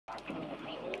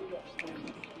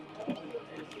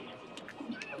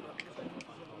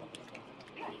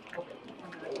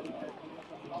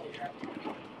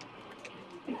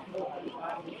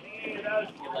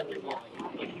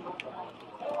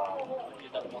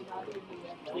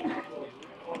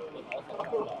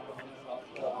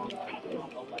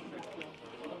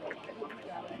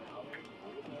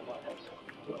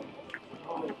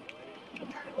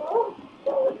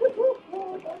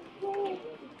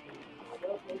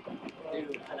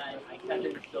Dude, and I kept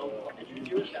it so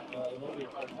continuous that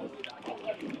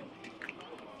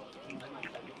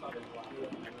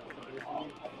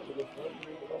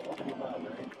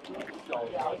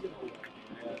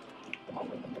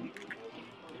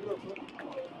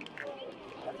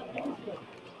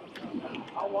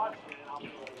I'll watch it and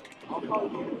I'll call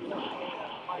you.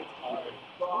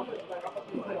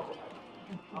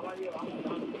 How about you?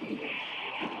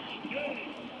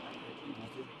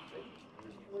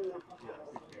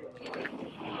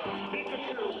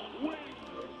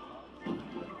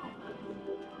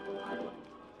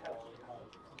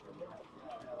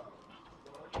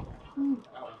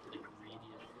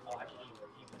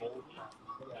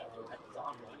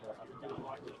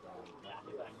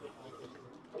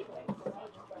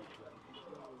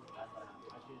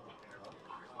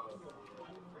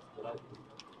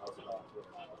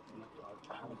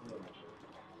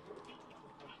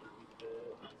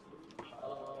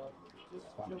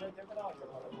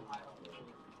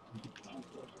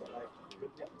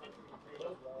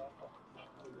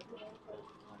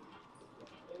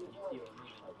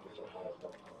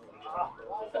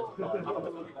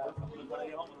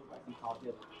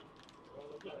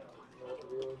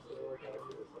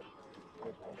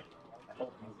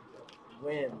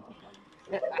 Win.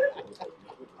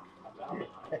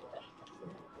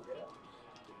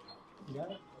 Yeah.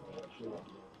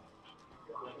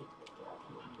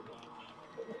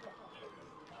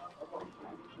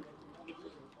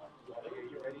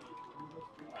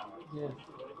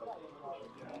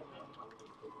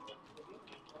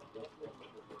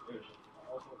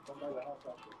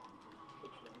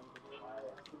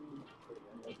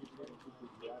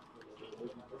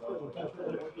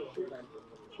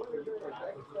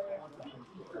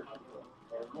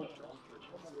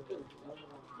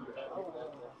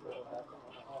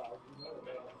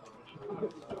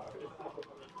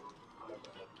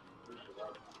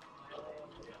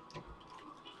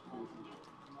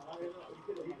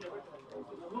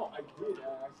 No, I did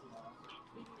actually.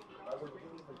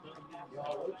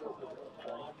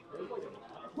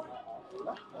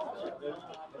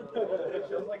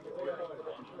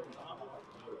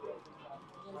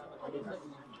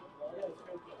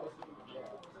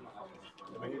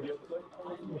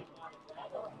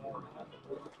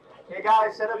 Hey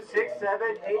guys, set up 6,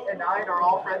 7, 8, and 9 are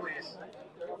all friendlies.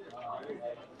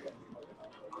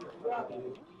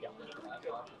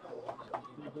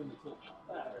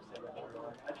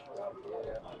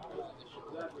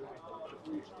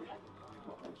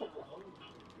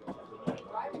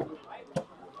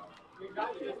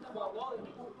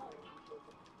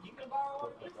 You can borrow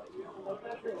one.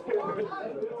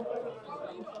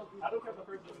 I don't have the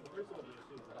first one. The first one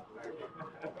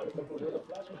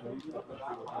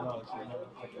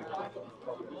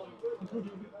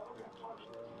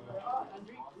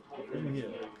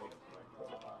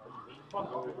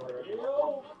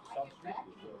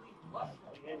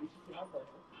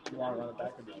You want to run it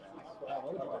back or do it?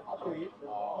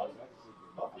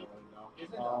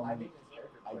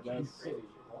 I guess.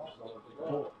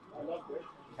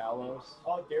 Kalos.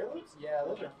 Oh, Dareloops? Yeah,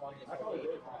 those are funny.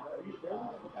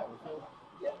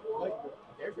 Yeah, like,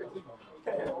 they're pretty cool.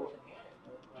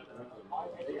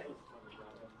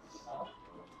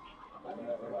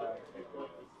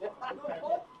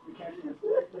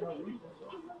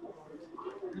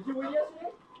 Did you win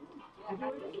yesterday? Did you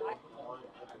win?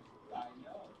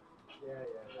 Yeah.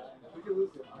 We could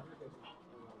lose it. I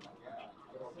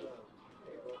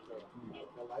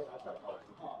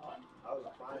was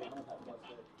crying. I was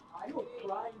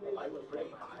crying. I was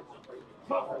crying.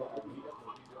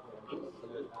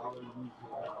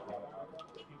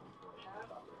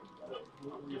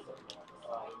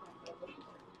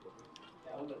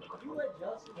 You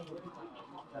adjust the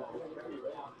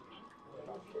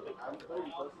I'm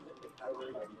 30 close to the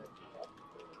category.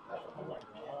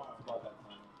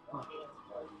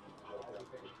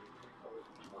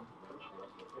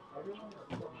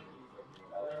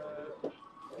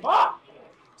 Ah!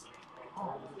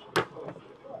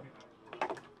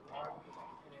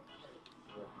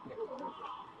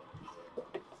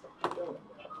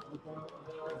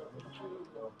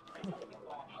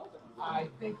 I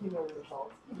think you know the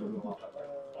results.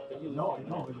 No,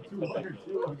 it's 2-2.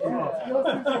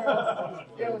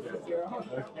 Yeah, it was 2-0.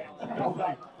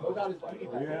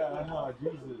 Yeah, I know,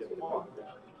 Jesus.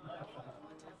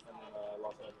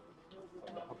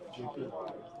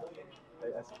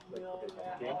 that's like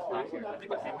game Actually, I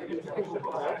think I thought you were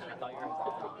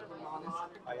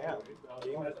I am.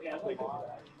 Game like,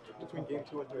 between game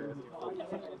 2 and 3. I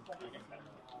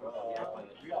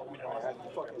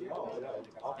fucking know.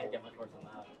 I can't get much worse than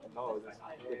that. No, it's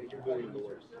literally the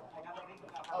worst.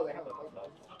 Oh, they have a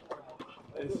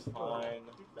It's fine.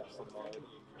 Some mud.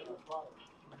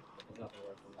 It's nothing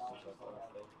worse than this.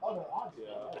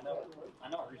 Yeah. I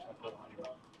know I reached my full 100.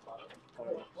 I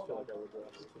just feel like I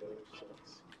regressed today, which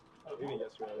sucks. Even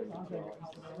yesterday, I didn't feel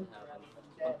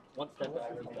like One step back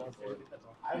from that.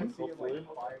 I haven't seen like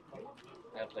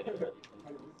I have played it for these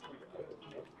things.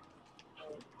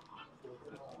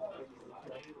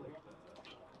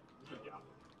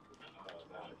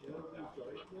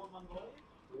 It's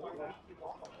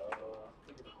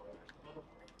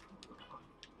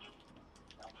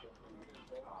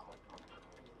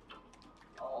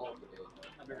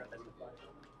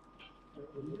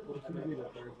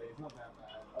not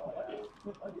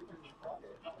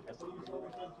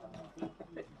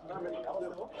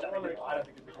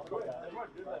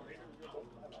that bad.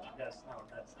 Yes, no,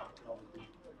 that's not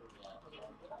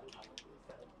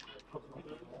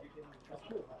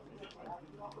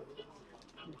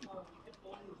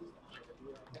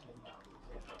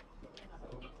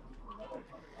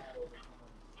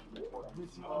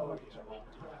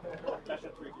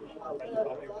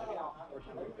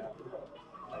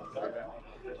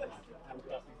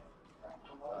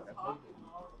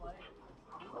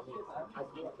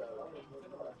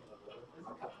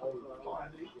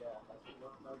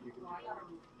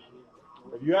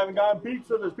If you haven't gotten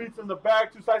pizza, there's pizza in the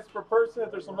back, 2 slices per person.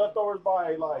 If there's some leftovers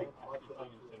by like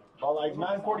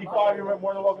 9:45, you're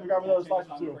more than welcome to grab another slice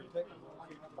or 2.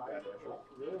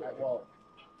 Well,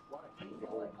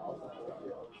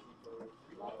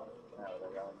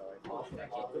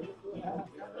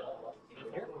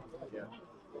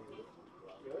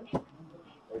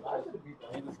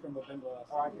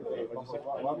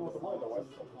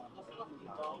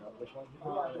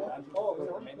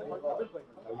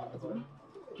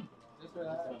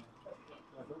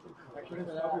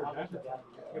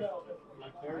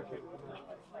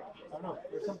 I don't know.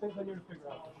 There's some things I need to figure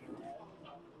out.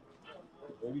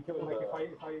 maybe kill Like it. if I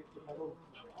don't.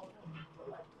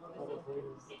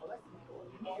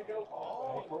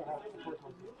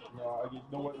 No, you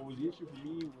know what was the issue for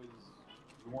me was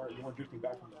you weren't drifting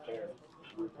back from the fair.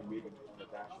 You were committing on the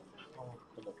dash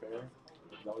from the fair.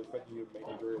 That was expecting you to make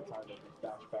a very time to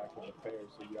dash back from the fair,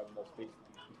 so you have enough space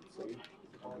to be safe.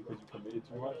 Because you committed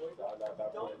too much,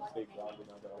 that point I stayed grounded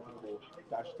on the people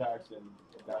dash attacks or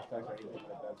anything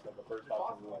like that. So the first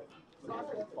option was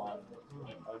like fine.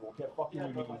 And what kept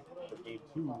fucking with me for game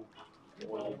 2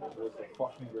 was the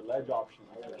fucking your ledge option.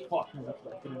 Fucking, I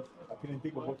couldn't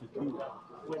think of what to do.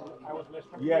 When I was less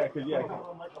Yeah, cause yeah. like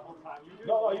the whole time.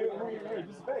 No, you're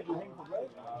disadvantaged. You're hanging from ledge.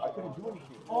 I couldn't do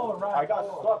anything. Oh, right. I got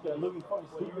stuck there looking fucking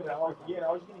stupid. I was getting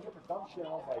hit for dumb shit. I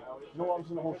was like, you know what? I'm just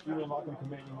gonna hold shield. I'm not gonna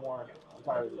commit anymore. I'm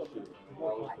tired of this shit.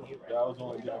 That was the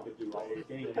only thing I could do. I was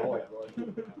getting annoyed, bro.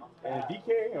 And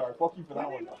DK, or fuck you for that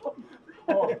one.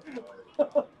 Oh.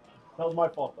 That was my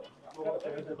fault, though.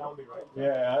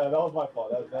 Yeah, that was my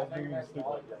fault. That's me being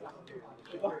stupid.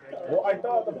 Well, I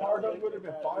thought the power gun would have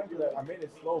been fine because I made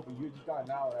it slow, but you just got it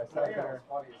out. And I sat there.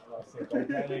 I said, don't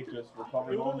panic, just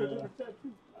recover normal.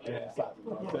 And it sat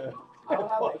there.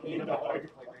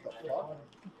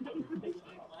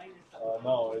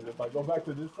 No, and if I go back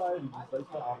to this side, it just like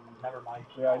Never mind.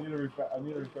 yeah, I need to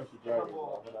refresh the dragon.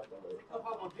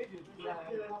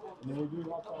 And then we're doing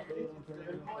lots of things.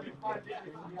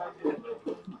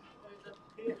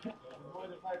 I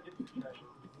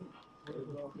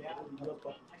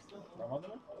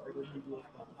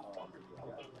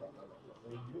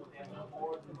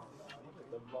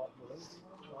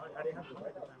didn't have to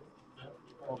write the time.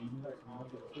 Oh, you didn't have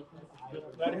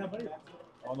I didn't have money.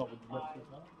 Oh no, but you got this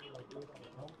now?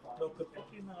 No, because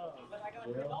picking,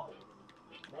 Yeah.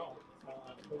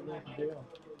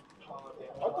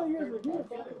 I thought you guys were doing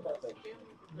something about that shit.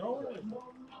 no,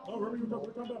 remember you were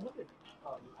talking about Monday.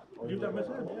 You got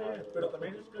message? Yeah. Pero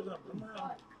también es because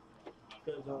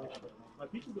my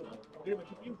pizza bill. I'm getting my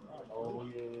CPU. Oh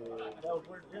yeah. That was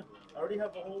weird, yeah. I already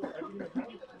have the whole everything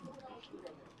account.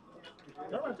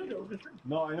 No, I took it. It was just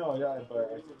No, I know, yeah, but I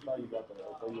thought you got that. I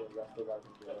thought you still got it.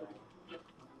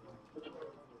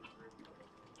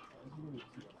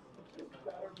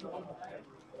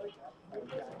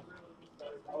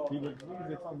 See, but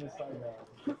it's on this side now.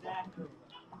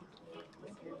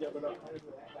 yeah, but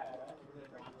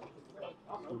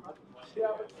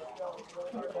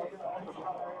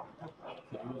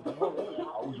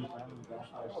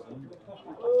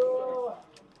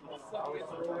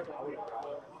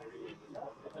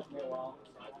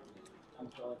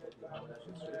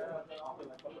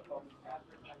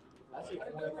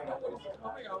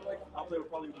I'll play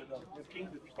probably with Kings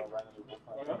if you start right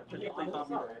now. Can you play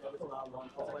Tommy?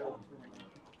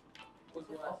 What's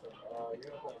the last one?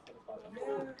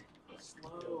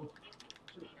 Slow.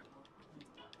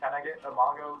 Can I get a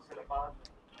Mongo certified?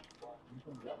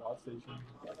 Live station.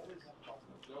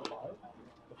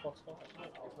 The fuck's going on?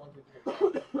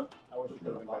 I wish it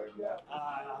could have been better than that.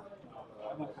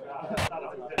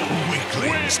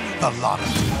 Weaklings, the lot of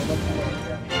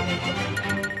you.